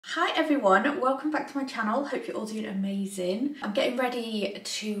Hi everyone, welcome back to my channel. Hope you're all doing amazing. I'm getting ready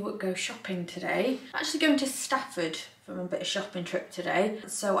to go shopping today. I'm actually going to Stafford for a bit of shopping trip today.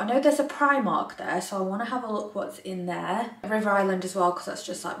 So I know there's a Primark there, so I want to have a look what's in there. River Island as well, because that's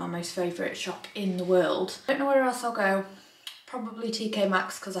just like my most favourite shop in the world. I don't know where else I'll go. Probably TK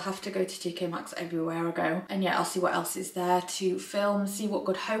Maxx, because I have to go to TK Maxx everywhere I go. And yeah, I'll see what else is there to film, see what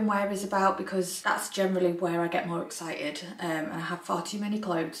good homeware is about, because that's generally where I get more excited. And I have far too many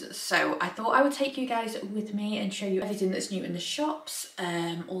clothes. So I thought I would take you guys with me and show you everything that's new in the shops,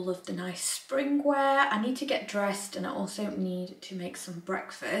 all of the nice spring wear. I need to get dressed and I also need to make some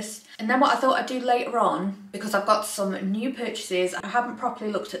breakfast. And then what I thought I'd do later on, because I've got some new purchases, I haven't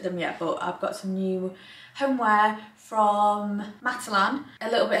properly looked at them yet, but I've got some new homeware from Matalan, a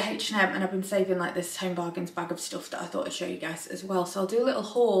little bit of H&M, and I've been saving like this home bargains bag of stuff that I thought I'd show you guys as well. So I'll do a little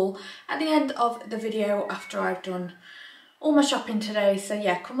haul at the end of the video after I've done all my shopping today. So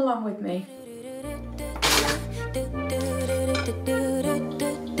yeah, come along with me.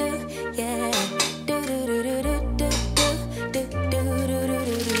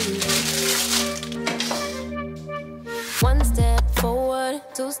 One step forward,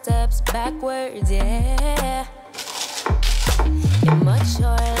 two steps backwards, yeah. You're much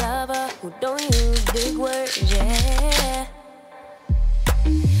short lover who don't use big words, yeah.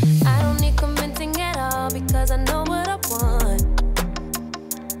 I don't need convincing at all because I know what I want.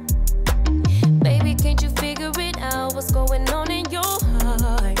 Baby, can't you figure it out? What's going on in your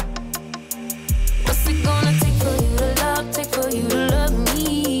heart? What's it gonna take for you to love, take for you to love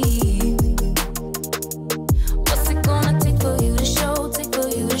me? What's it gonna take for you to show, take for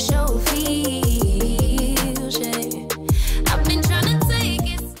you to show feels, yeah. I've been trying to take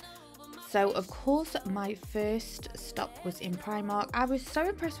it slow, but my... So of course my first stop was in Primark. I was so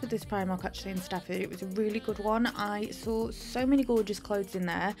impressed with this Primark actually in Stafford. It was a really good one. I saw so many gorgeous clothes in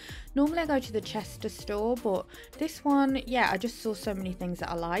there. Normally I go to the Chester store, but this one, yeah, I just saw so many things that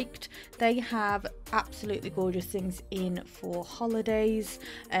I liked. They have absolutely gorgeous things in for holidays.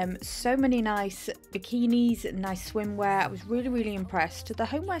 So many nice bikinis, nice swimwear. I was really impressed. The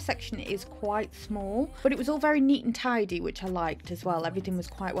homeware section is quite small, but it was all very neat and tidy, which I liked as well. Everything was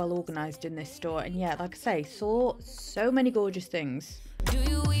quite well organised in this store, and yeah, like I say, saw so many gorgeous things. Do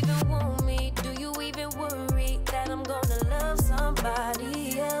you even want me? Do you even worry that I'm gonna love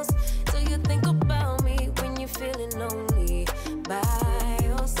somebody else? Do you think about me when you're feeling lonely by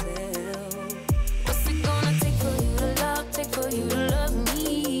yourself? What's it gonna take for you to love, take for you to love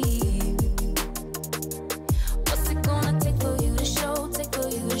me? What's it gonna take for you to show, take for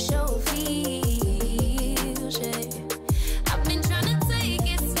you to show feels, yeah. I've been trying to take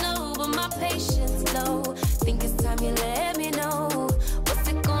it slow, but my patience low. Think it's time you let me know. What's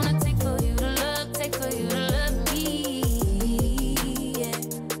it gonna take for you to love, take for you to love me, yeah.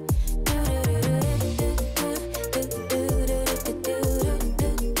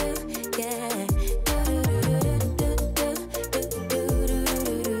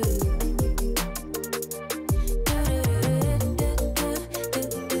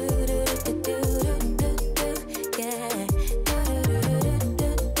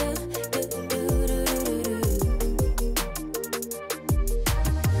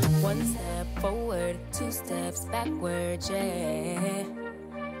 One step forward, two steps backwards, yeah.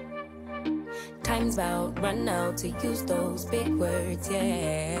 Time's about run out to use those big words,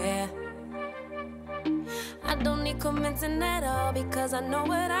 yeah. I don't need convincing at all because I know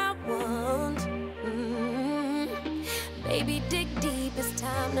what I want. Baby, dig deep, it's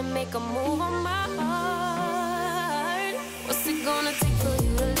time to make a move on my heart. What's it gonna take for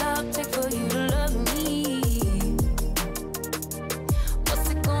you to love, take for you to love me? What's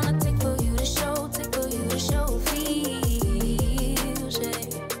it gonna take for you to show, take for you to show feels, yeah.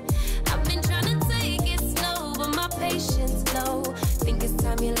 I've been trying to take it slow, but my patience low. Think it's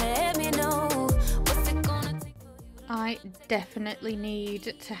time you let me know. What's it gonna take for you? I definitely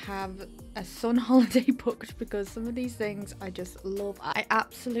need to have a sun holiday booked because some of these things I just love. I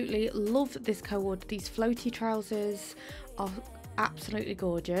absolutely love this co-ord. These floaty trousers are absolutely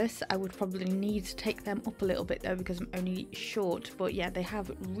gorgeous. I would probably need to take them up a little bit though because I'm only short, but yeah, they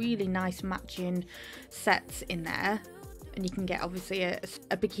have really nice matching sets in there. And you can get obviously a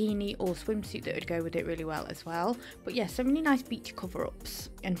bikini or swimsuit that would go with it really well as well. But yeah, so many nice beach cover-ups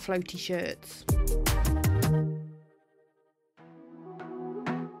and floaty shirts.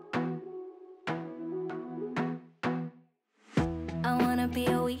 I wanna be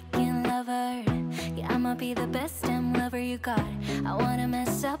a weekend lover. Yeah, I'ma be the best damn lover you got. I wanna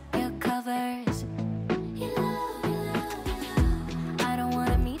mess up your covers. I don't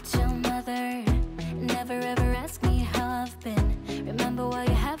wanna meet your mother. Never ever ask me how I've been. Remember while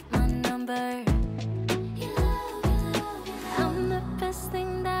you have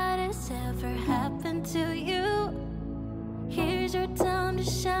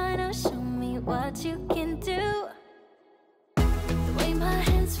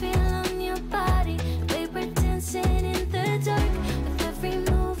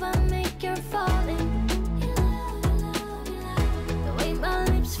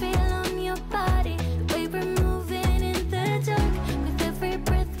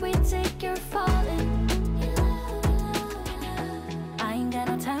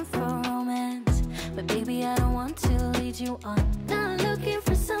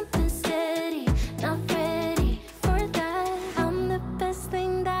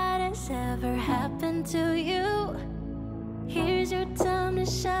has ever happened to you. Here's your time to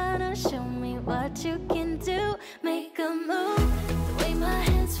shine. Now show me what you can do. Make a move. The way my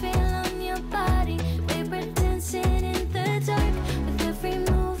hands feel on your body, the way we're dancing in the dark. With every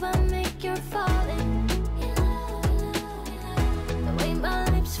move I make, you're falling. The way my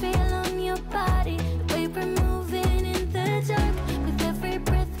lips feel on your body, the way we're moving in the dark. With every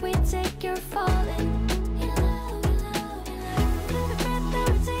breath we take, you're falling.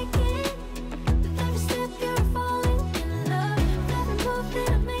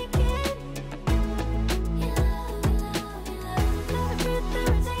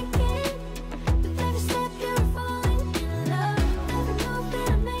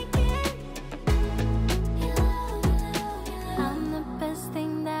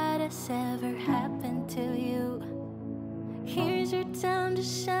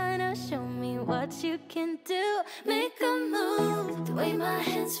 What you can do, make a move. The way my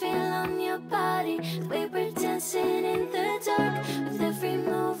hands feel on your body, the way we're dancing in the dark. With every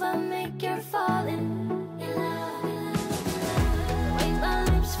move I make, you're falling. The way my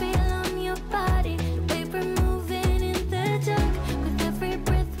lips feel on your body, the way we're moving in the dark. With every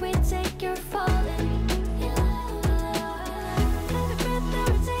breath we take, you're falling. Every breath that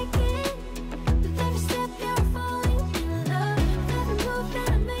we're taking, with every step you're falling in love. With every move that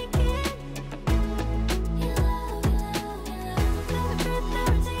I make.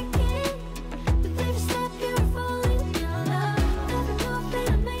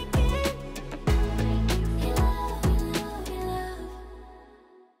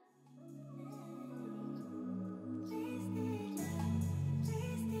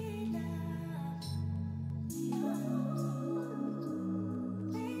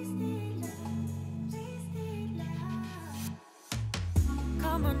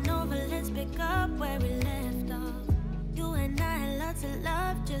 Come on over, let's pick up where we left off. You and I had lots of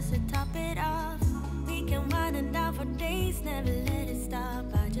love just to top it off. We can wind it down for days, never let it stop.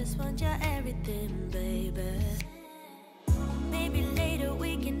 I just want your everything, baby. Maybe later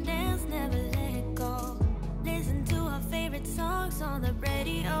we can dance, never let it go. Listen to our favorite songs on the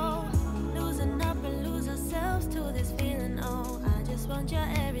radio. Loosen up and lose ourselves to this feeling, oh. I just want your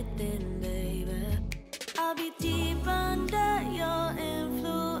everything, baby. I'll be deep under your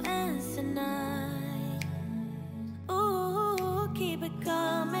influence tonight. Ooh, keep it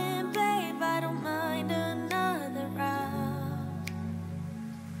coming, babe. I don't mind another round.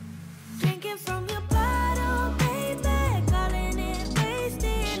 Drinking from your bottle, baby. Calling it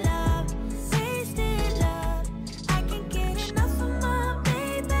wasted love, wasted love. I can't get enough of my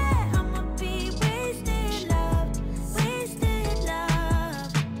baby. I'ma be wasted love, wasted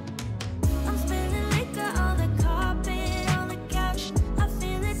love. I'm spilling liquor on the carpet, on the couch. I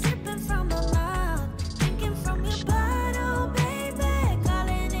feel it dripping from my mouth. Drinking from your bottle, baby.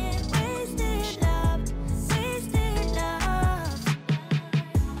 Calling it wasted love, wasted love.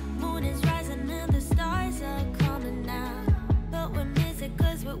 Moon is rising and the stars are coming out. But we miss it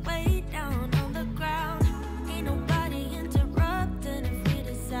cause we're way down on the ground. Ain't nobody interrupting if we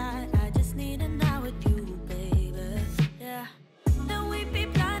decide. I just need an hour with you, baby. Yeah. Then we be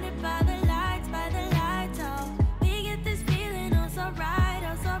blinded by the lights, oh. We get this feeling, oh, so right,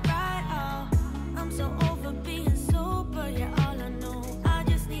 oh. I'm so over being sober, yeah, all I know. I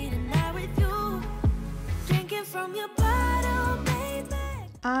just need a night with you. Drinking from your bottle, baby.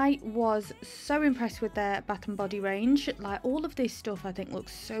 I was so impressed with their Bath and Body range. Like, all of this stuff I think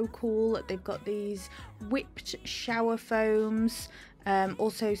looks so cool. They've got these whipped shower foams,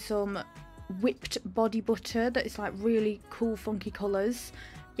 also some whipped body butter that is like really cool funky colours.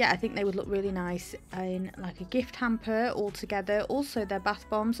 Yeah, I think they would look really nice in like a gift hamper all together. Also their bath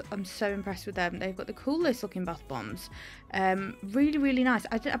bombs, I'm so impressed with them. They've got the coolest looking bath bombs. Really nice.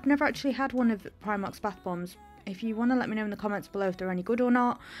 I've never actually had one of Primark's bath bombs. If you want to let me know in the comments below if they're any good or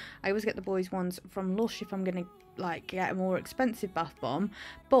not. I always get the boys ones from Lush if I'm going to like get a more expensive bath bomb.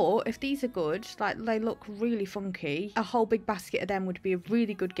 But if these are good, like they look really funky, a whole big basket of them would be a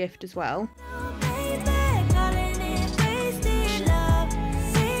really good gift as well.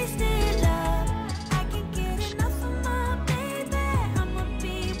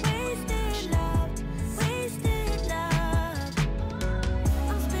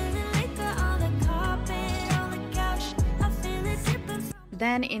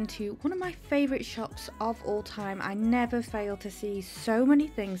 Then into one of my favourite shops of all time. I never fail to see so many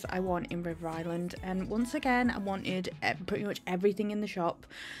things I want in River Island, and once again I wanted pretty much everything in the shop.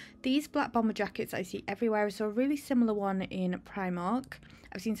 These black bomber jackets I see everywhere. I saw a really similar one in Primark.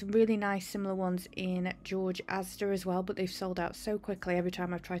 I've seen some really nice similar ones in George Asda as well, but they've sold out so quickly every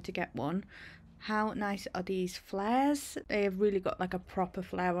time I've tried to get one. How nice are these flares? They have really got like a proper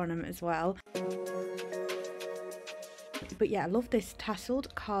flare on them as well. But yeah, I love this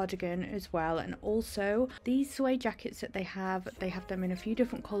tasseled cardigan as well, and also these suede jackets that they have them in a few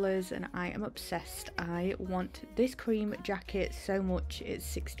different colours, and I am obsessed. I want this cream jacket so much.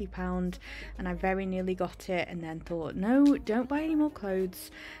 It's £60 and I very nearly got it and then thought, no, don't buy any more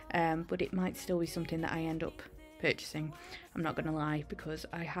clothes, but it might still be something that I end up purchasing. I'm not gonna lie, because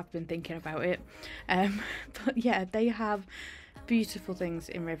I have been thinking about it. But yeah, they have beautiful things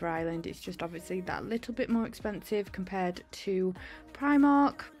in River Island. It's just obviously that little bit more expensive compared to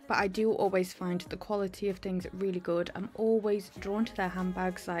Primark, but I do always find the quality of things really good. I'm always drawn to their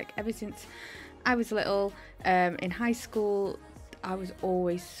handbags, like ever since I was little. In high school I was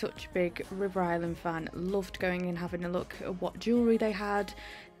always such a big River Island fan, loved going and having a look at what jewellery they had.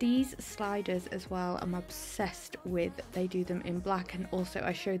 These sliders as well, I'm obsessed with. They do them in black, and also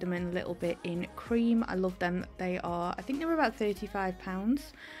I show them in a little bit in cream. I love them. They are, I think they were about £35.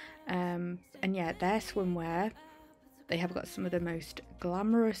 And yeah, their swimwear, they have got some of the most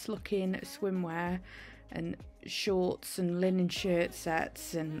glamorous looking swimwear and shorts and linen shirt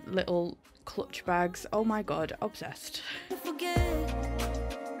sets and little clutch bags. Oh my god, obsessed.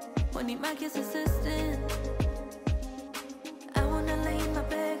 When he my kiss assistant, I wanna lay in my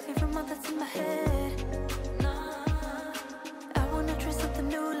bed, favorite month that's in my head. Nah, I wanna try something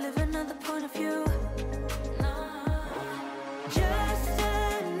new, live another point of view. Nah, just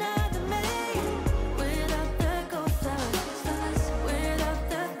another me without the ghost of us, without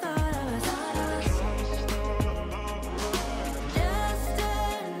the thought of us. Just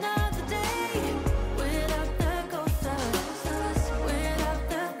another day without the ghost of us, without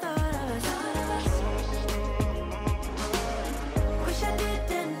the thought of us. Wish I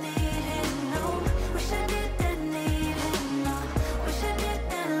didn't need him, no. Wish I didn't need him, no. Wish I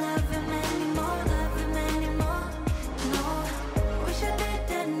didn't love him anymore, no. Wish I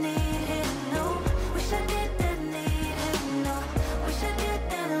didn't need him, no. Wish I didn't need him, no. Wish I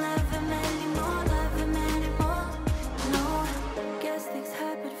didn't love him anymore, no. Guess things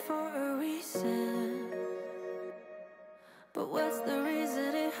happen for a reason, but what's the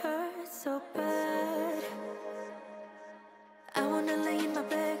reason it hurts so bad? I wanna lay in my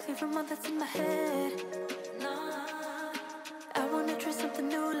bed, favorite month that's in my head. Nah, I wanna try something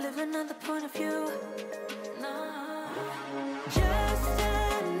new, live another point of view. Nah, just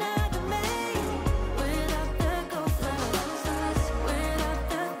another me without the ghost of us, without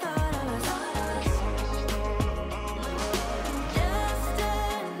the thought of us. Just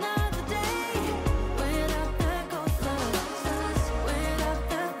another day without the ghost of us, without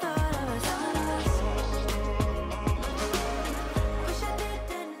the thought of us. Wish I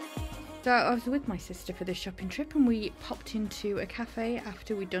didn't need him. So I was with my sister for this shopping trip, and we popped into a cafe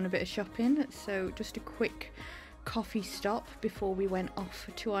after we'd done a bit of shopping. So just a quick coffee stop before we went off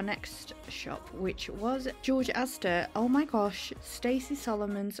to our next shop, which was George Asda. Oh my gosh, Stacey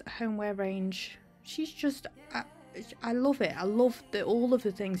Solomon's homeware range. She's just, I love it. I love all of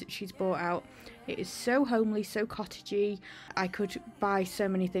the things that she's brought out. It is so homely, so cottagey. I could buy so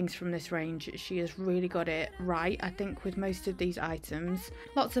many things from this range. She has really got it right, I think, with most of these items.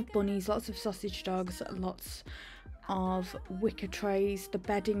 Lots of bunnies, lots of sausage dogs, lots of wicker trays. The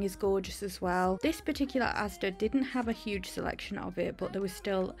bedding is gorgeous as well. This particular Asda didn't have a huge selection of it, but there was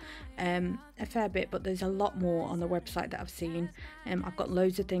still a fair bit, but there's a lot more on the website that I've seen. I've got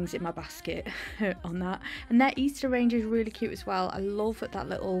loads of things in my basket on that, and their Easter range is really cute as well. I love that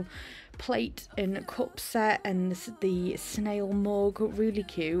little plate and cup set and the snail mug, really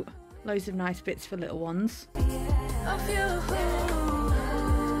cute. Loads of nice bits for little ones. Of you.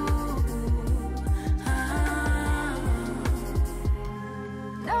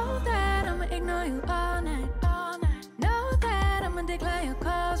 Know that I'ma ignore you all night. Know that I'ma decline your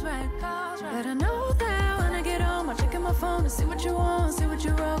calls right. But I know that when I get home, I'll check in my phone to see what you want, see what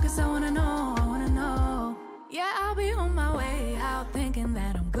you wrote, cause I wanna know. Yeah, I'll be on my way out thinking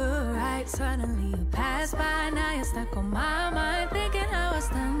that I'm good, right? Suddenly you pass by, now you're stuck on my mind, thinking how I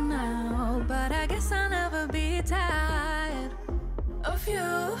stand now. But I guess I'll never be tired of you.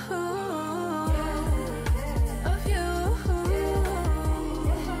 Of you.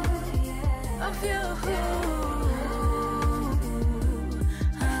 Of you.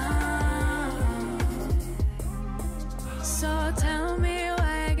 So tell me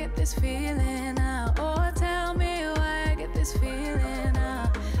why I get this feeling now, or tell me why I get this feeling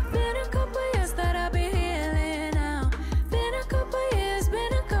now. Been a couple years that I've been healing now. Been a couple years,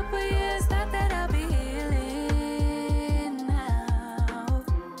 been a couple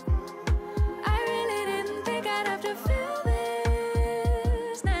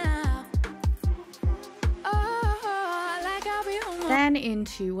went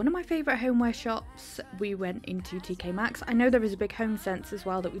into one of my favourite homeware shops. We went into TK Maxx. I know there is a big Home Sense as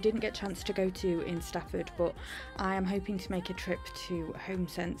well that we didn't get a chance to go to in Stafford, but I am hoping to make a trip to Home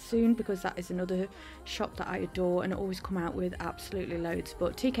Sense soon because that is another shop that I adore and always come out with absolutely loads.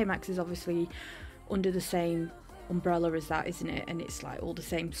 But TK Maxx is obviously under the same umbrella as that, isn't it? And it's like all the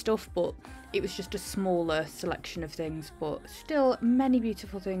same stuff, but it was just a smaller selection of things, but still many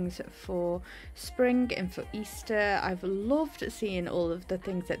beautiful things for spring and for Easter. I've loved seeing all of the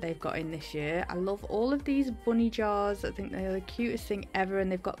things that they've got in this year. I love all of these bunny jars. I think they're the cutest thing ever, and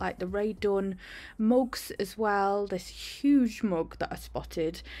they've got like the Ray Dunn mugs as well. This huge mug that I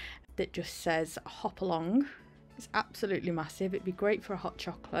spotted that just says hop along. It's absolutely massive. It'd be great for a hot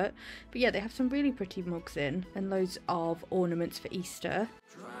chocolate. But yeah, they have some really pretty mugs in and loads of ornaments for Easter.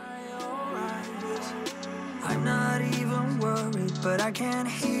 I'm not even worried, but I can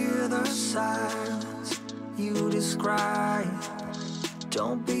hear the silence you describe.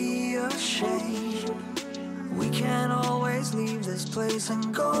 Don't be ashamed. We can always leave this place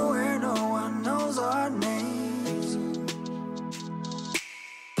and go where no one knows our names.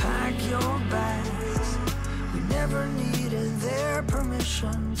 Pack your bags. We never needed their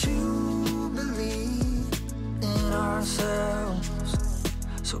permission to believe in ourselves.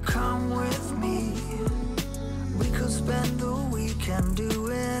 So come with me. We could spend the weekend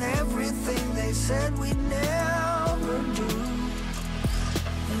doing everything they said we'd never do.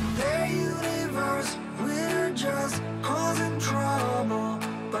 In their universe, we're just causing trouble,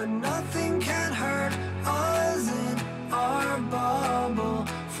 but nothing can hurt us in our bubble.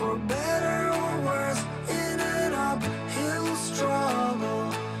 For better or worse, in an uphill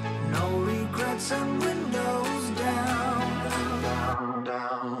struggle, no regrets and windows down, down,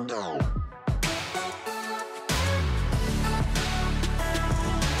 down, down.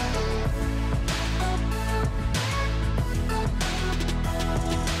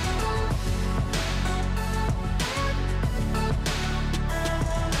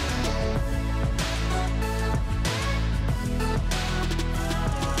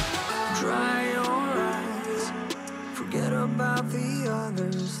 About the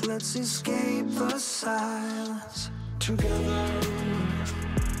others, let's escape the silence together.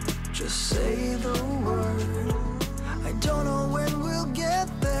 Just say the word. I don't know when we'll get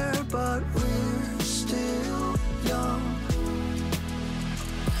there, but we're still young.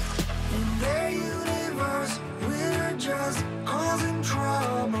 In their universe, we're just causing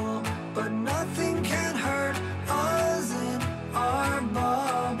trouble, but nothing can hurt us in our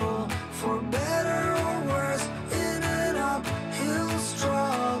bubble. For better or worse, uphill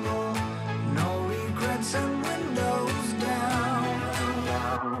struggle, no regrets and windows down,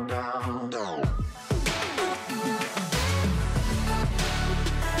 down, down, down.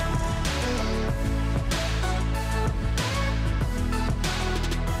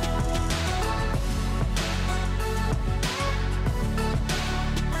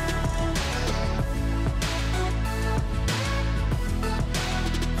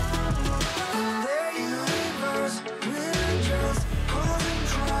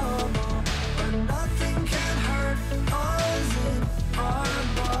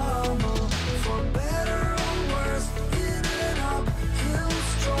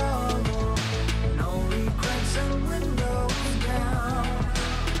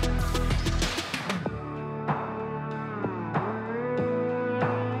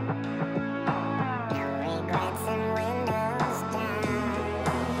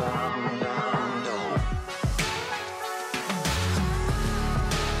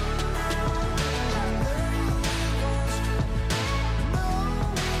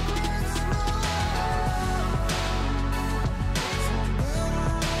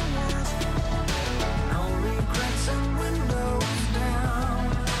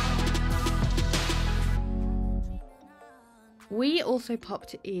 We also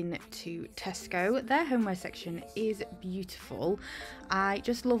popped in to Tesco. Their homeware section is beautiful. I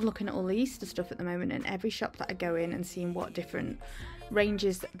just love looking at all the Easter stuff at the moment, and every shop that I go in and seeing what different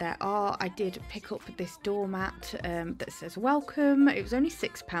ranges there are. I did pick up this doormat that says welcome. It was only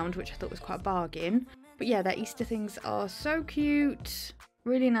 £6, which I thought was quite a bargain. But yeah, their Easter things are so cute.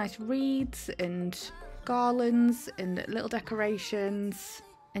 Really nice wreaths and garlands and little decorations,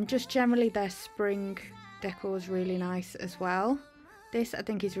 and just generally their spring decor is really nice as well. This I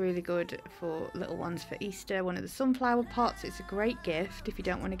think is really good for little ones for Easter. One of the sunflower pots, it's a great gift if you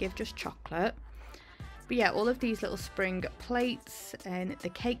don't want to give just chocolate. But yeah, all of these little spring plates and the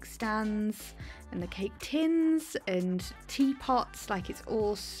cake stands and the cake tins and teapots, like it's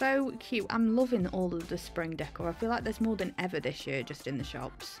all so cute. I'm loving all of the spring decor. I feel like there's more than ever this year just in the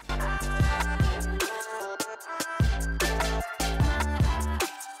shops.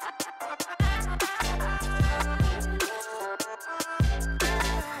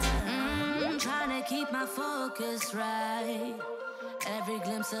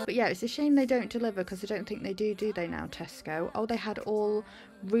 But yeah, it's a shame they don't deliver, because I don't think they do they now, Tesco? Oh, they had all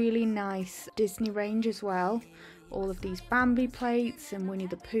really nice Disney range as well. All of these Bambi plates and Winnie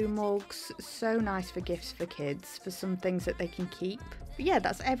the Pooh mugs. So nice for gifts for kids, for some things that they can keep. But yeah,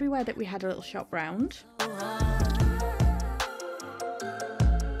 that's everywhere that we had a little shop round.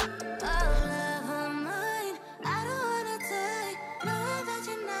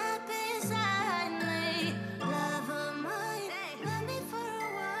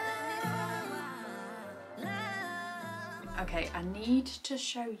 Okay, I need to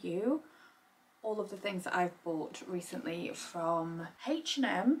show you all of the things that I've bought recently from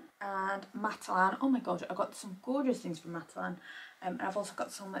H&M and Matalan. Oh my god, I got some gorgeous things from Matalan, and I've also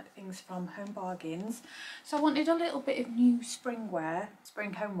got some things from Home Bargains. So I wanted a little bit of new spring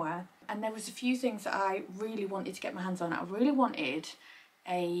homeware, and there was a few things that I really wanted to get my hands on. I really wanted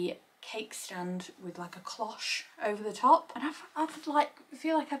a cake stand with like a cloche over the top, and I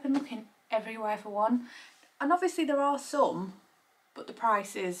feel like I've been looking everywhere for one. And obviously there are some, but the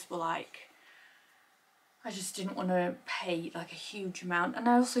prices were like, I just didn't want to pay like a huge amount. And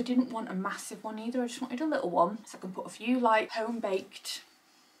I also didn't want a massive one either. I just wanted a little one so I can put a few like home-baked,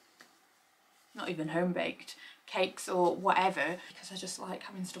 not even home-baked, cakes or whatever, because I just like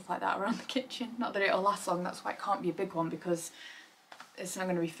having stuff like that around the kitchen. Not that it'll last long, that's why it can't be a big one, because it's not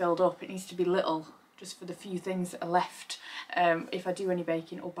going to be filled up. It needs to be little, just for the few things that are left if I do any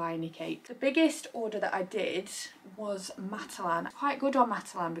baking or buy any cake. The biggest order that I did was Matalan. Quite good on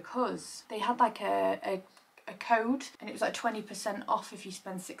Matalan because they had like a code, and it was like 20% off if you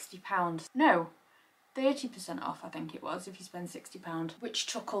spend £60. No, 30% off I think it was if you spend £60, which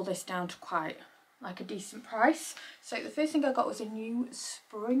took all this down to quite like a decent price. So the first thing I got was a new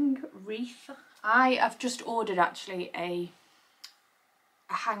spring wreath. I have just ordered actually a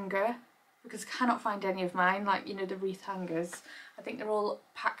hanger, because I cannot find any of mine, like, you know, the wreath hangers. I think they're all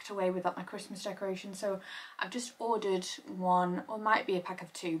packed away with like my Christmas decoration, so I've just ordered one, or might be a pack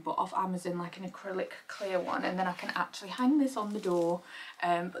of two, but off Amazon, like an acrylic clear one, and then I can actually hang this on the door.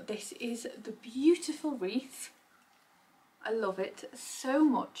 But this is the beautiful wreath. I love it so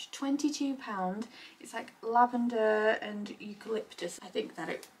much. £22. It's like lavender and eucalyptus. I think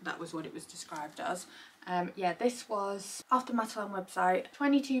that was what it was described as. Yeah, this was off the Matalan website.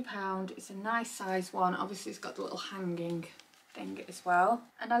 £22. It's a nice size one. Obviously it's got the little hanging thing as well,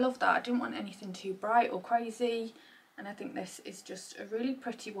 and I love that. I didn't want anything too bright or crazy, and I think this is just a really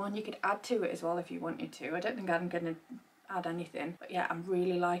pretty one. You could add to it as well if you wanted to. I don't think I'm going to add anything, but yeah, I'm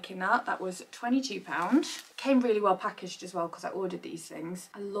really liking that. That was £22. Came really well packaged as well, because I ordered these things.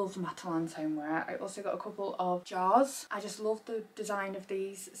 I love Matalan's homeware. I also got a couple of jars. I just love the design of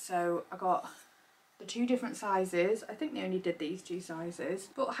these, so I got the two different sizes. I think they only did these two sizes,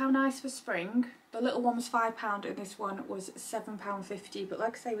 but how nice for spring. The little one was £5 and this one was £7.50, but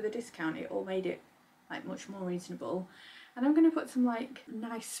like I say, with a discount it all made it like much more reasonable. And I'm going to put some like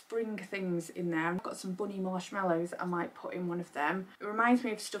nice spring things in there. I've got some bunny marshmallows that I might put in one of them. It reminds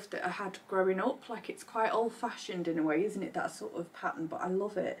me of stuff that I had growing up. Like, it's quite old-fashioned in a way, isn't it, that sort of pattern, but I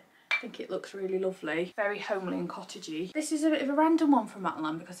love it. I think it looks really lovely. Very homely and cottagey. This is a bit of a random one from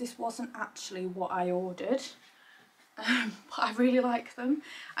Matalan, because this wasn't actually what I ordered. But I really like them.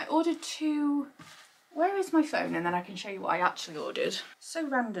 I ordered two. Where is my phone? And then I can show you what I actually ordered. So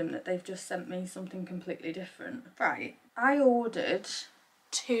random that they've just sent me something completely different. Right, I ordered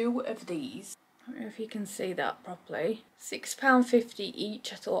two of these. I don't know if you can see that properly. £6.50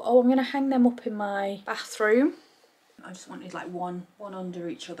 each. I thought, oh, I'm going to hang them up in my bathroom. I just wanted like one under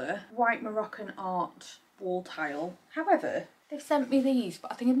each other. White Moroccan art wall tile. However, they've sent me these,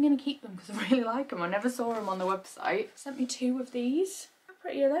 but I think I'm going to keep them because I really like them. I never saw them on the website. Sent me two of these. How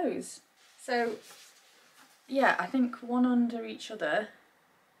pretty are those? So yeah, I think one under each other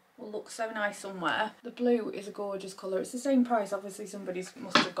will look so nice somewhere. The blue is a gorgeous colour. It's the same price. Obviously somebody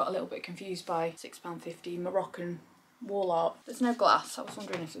must have got a little bit confused by £6.50 Moroccan wall art. There's no glass. I was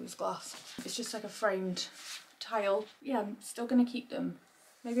wondering if it was glass. It's just like a framed tile. Yeah, I'm still going to keep them.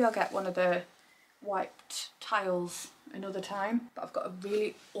 Maybe I'll get one of the wiped tiles another time. But I've got a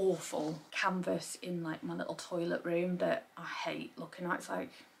really awful canvas in like my little toilet room that I hate looking at. It's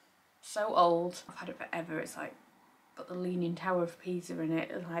like so old. I've had it forever. It's like got the Leaning Tower of Pisa in it.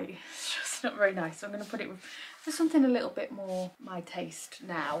 Like, it's just not very nice. So I'm going to put it for something a little bit more my taste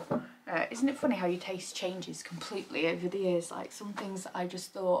now. Isn't it funny how your taste changes completely over the years? Like, some things that I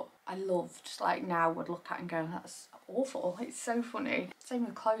just thought I loved, like now would look at and go, that's awful. It's so funny. Same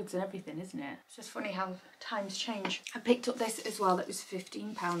with clothes and everything, isn't it? It's just funny how times change. I picked up this as well that was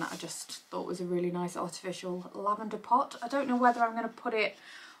 £15 that I just thought was a really nice artificial lavender pot. I don't know whether I'm going to put it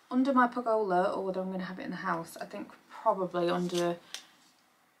under my pergola or whether I'm going to have it in the house. I think probably under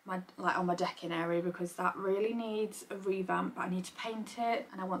on my decking area, because that really needs a revamp. I need to paint it,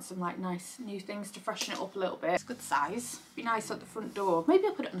 and I want some like nice new things to freshen it up a little bit. It's a good size. Be nice at the front door. Maybe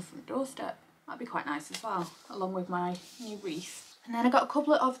I'll put it on the front doorstep. That'd be quite nice as well, along with my new wreath. And then I got a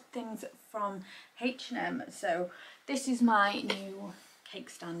couple of things from H&M. So this is my new cake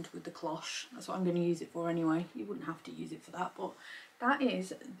stand with the cloche. That's what I'm going to use it for anyway. You wouldn't have to use it for that, but that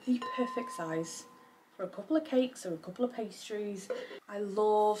is the perfect size for a couple of cakes or a couple of pastries. I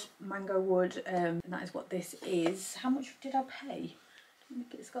love mango wood, and that is what this is. How much did I pay? I don't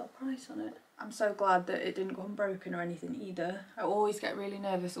think it's got a price on it. I'm so glad that it didn't go unbroken or anything either. I always get really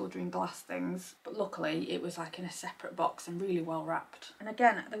nervous ordering glass things, but luckily it was like in a separate box and really well wrapped. And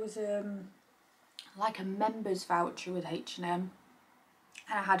again, there was like a members voucher with H&M, and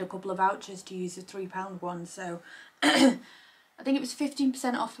I had a couple of vouchers to use the £3 one, so I think it was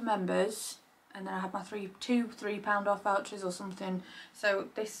 15% off for members, and then I had my two £3 off vouchers or something. So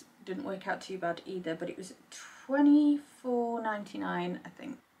this didn't work out too bad either, but it was £24.99 I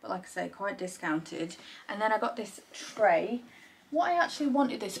think. But like I say, quite discounted. And then I got this tray. What I actually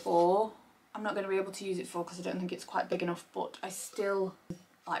wanted this for, I'm not going to be able to use it for because I don't think it's quite big enough, but I still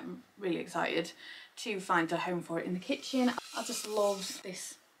like really excited to find a home for it in the kitchen. I just love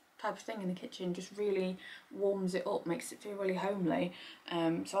this type of thing in the kitchen, just really warms it up, makes it feel really homely.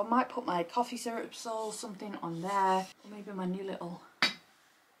 So I might put my coffee syrups or something on there, or maybe my new little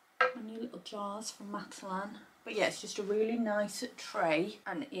jars from Matalan. But yeah, it's just a really nice tray,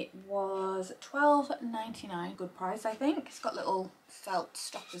 and it was £12.99, good price I think. It's got little felt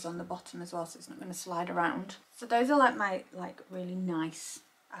stoppers on the bottom as well, so it's not going to slide around. So those are like my really nice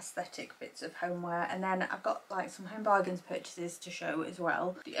aesthetic bits of homeware, and then I've got like some Home Bargains purchases to show as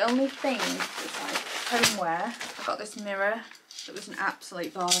well. The only thing that's like homeware, I got this mirror that was an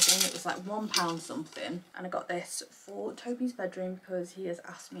absolute bargain. It was like £1 something, and I got this for Toby's bedroom because he has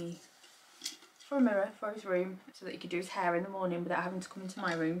asked me for a mirror for his room so that he could do his hair in the morning without having to come into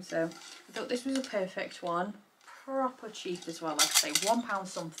my room. So I thought this was a perfect one. Proper cheap as well, like I say, £1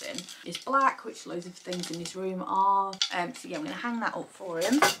 something. It's black, which loads of things in his room are. So yeah, I'm going to hang that up for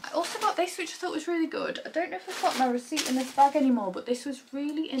him. I also got this, which I thought was really good. I don't know if I've got my receipt in this bag anymore, but this was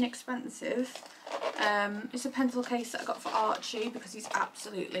really inexpensive. It's a pencil case that I got for Archie because he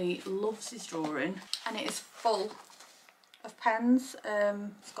absolutely loves his drawing, and it is full of pens.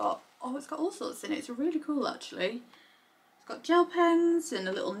 It's got all sorts in it. It's really cool actually. It's got gel pens and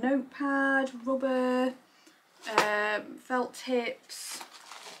a little notepad, rubber, felt tips,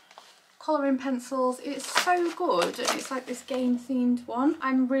 colouring pencils. It's so good, and it's like this game themed one.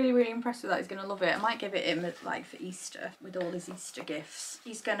 I'm really impressed with that. He's going to love it. I might give it him like for Easter with all his Easter gifts.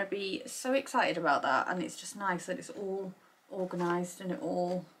 He's going to be so excited about that, and it's just nice that it's all organised and it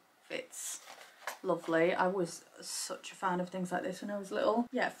all fits lovely. I was such a fan of things like this when I was little.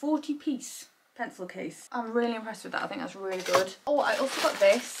 Yeah, 40-piece pencil case. I'm really impressed with that. I think that's really good. Oh, I also got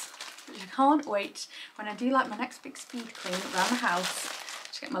this, which I can't wait when I do like my next big speed clean around the house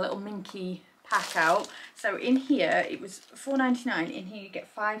to get my little Minky pack out. So in here, it was £4.99. In here you get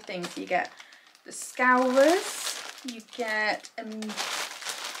 5 things. You get the scourers, you get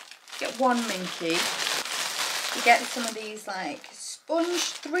 1 Minky, you get some of these like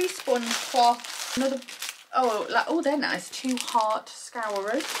 3 sponge cloths, they're nice, 2 heart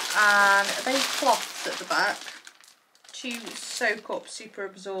scourers, and they cloths at the back to soak up super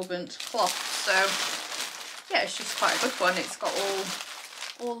absorbent cloths. So yeah, it's just quite a good one. It's got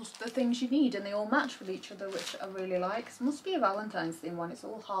all the things you need, and they all match with each other, which I really like. It must be a Valentine's theme one. It's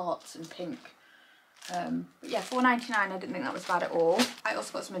all hearts and pink. But yeah, £4.99, I didn't think that was bad at all. I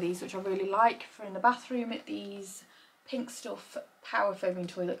also got some of these which I really like for in the bathroom. These Pink Stuff power foaming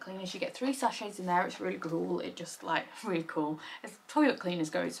toilet cleaners. You get 3 sachets in there. It's really cool. It just like really cool. As toilet cleaners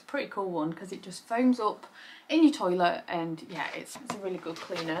go, it's a pretty cool one because it just foams up in your toilet, and yeah, it's a really good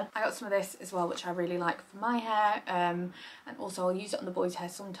cleaner. I got some of this as well, which I really like for my hair, and also I'll use it on the boys' hair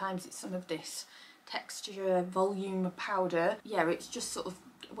sometimes. It's some of this texture volume powder. Yeah, it's just sort of,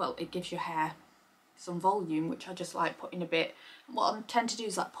 well, it gives your hair some volume, which I just like putting a bit. What I tend to do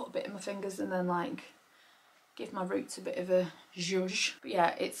is like put a bit in my fingers and then like give my roots a bit of a zhuzh. But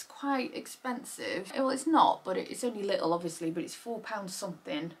yeah, it's quite expensive. Well, it's not, but it's only little obviously, but it's £4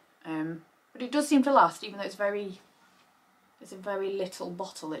 something. But it does seem to last, even though it's a very little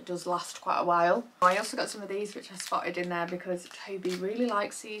bottle. It does last quite a while. I also got some of these which I spotted in there because Toby really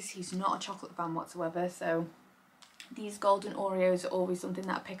likes these. He's not a chocolate fan whatsoever, so these golden Oreos are always something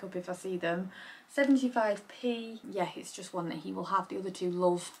that I pick up if I see them. 75p. Yeah, it's just one that he will have. The other 2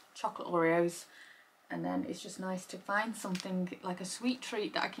 love chocolate Oreos. And then it's just nice to find something like a sweet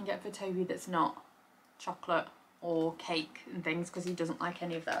treat that I can get for Toby that's not chocolate. or cake and things because he doesn't like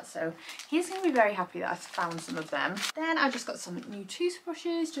any of that, so he's going to be very happy that I found some of them. Then I just got some new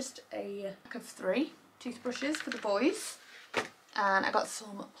toothbrushes, just a pack of 3 toothbrushes for the boys, and I got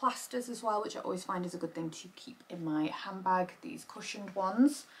some plasters as well, which I always find is a good thing to keep in my handbag, these cushioned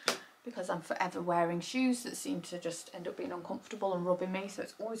ones, because I'm forever wearing shoes that seem to just end up being uncomfortable and rubbing me, so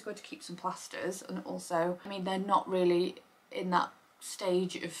it's always good to keep some plasters. And also, I mean, they're not really in that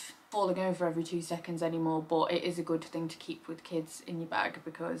stage of falling over every 2 seconds anymore, but it is a good thing to keep with kids in your bag,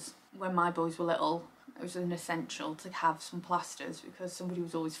 because when my boys were little it was an essential to have some plasters because somebody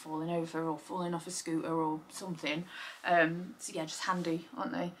was always falling over or falling off a scooter or something. So yeah, just handy,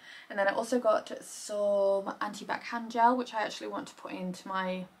 aren't they? And then I also got some anti-bac hand gel, which I actually want to put into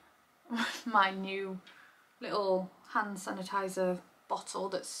my my new little hand sanitizer bottle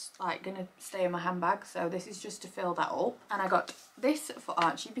that's like gonna stay in my handbag, so this is just to fill that up. And I got this for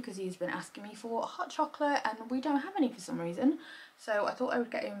Archie because he's been asking me for hot chocolate and we don't have any for some reason, so I thought I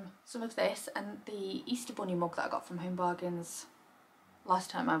would get him some of this. And the Easter Bunny mug that I got from Home Bargains last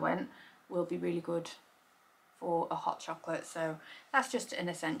time I went will be really good for a hot chocolate, so that's just an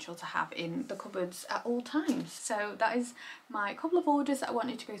essential to have in the cupboards at all times. So that is my couple of orders that I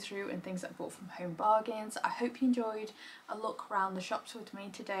wanted to go through and things that I bought from Home Bargains. I hope you enjoyed a look around the shops with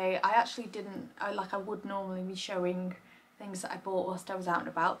me today. I actually didn't, I would normally be showing things that I bought whilst I was out and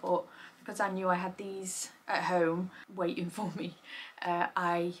about, but because I knew I had these at home waiting for me,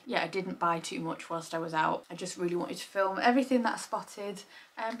 I didn't buy too much whilst I was out. I just really wanted to film everything that I spotted.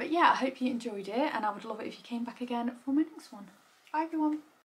 But yeah, I hope you enjoyed it, and I would love it if you came back again for my next one. Bye everyone.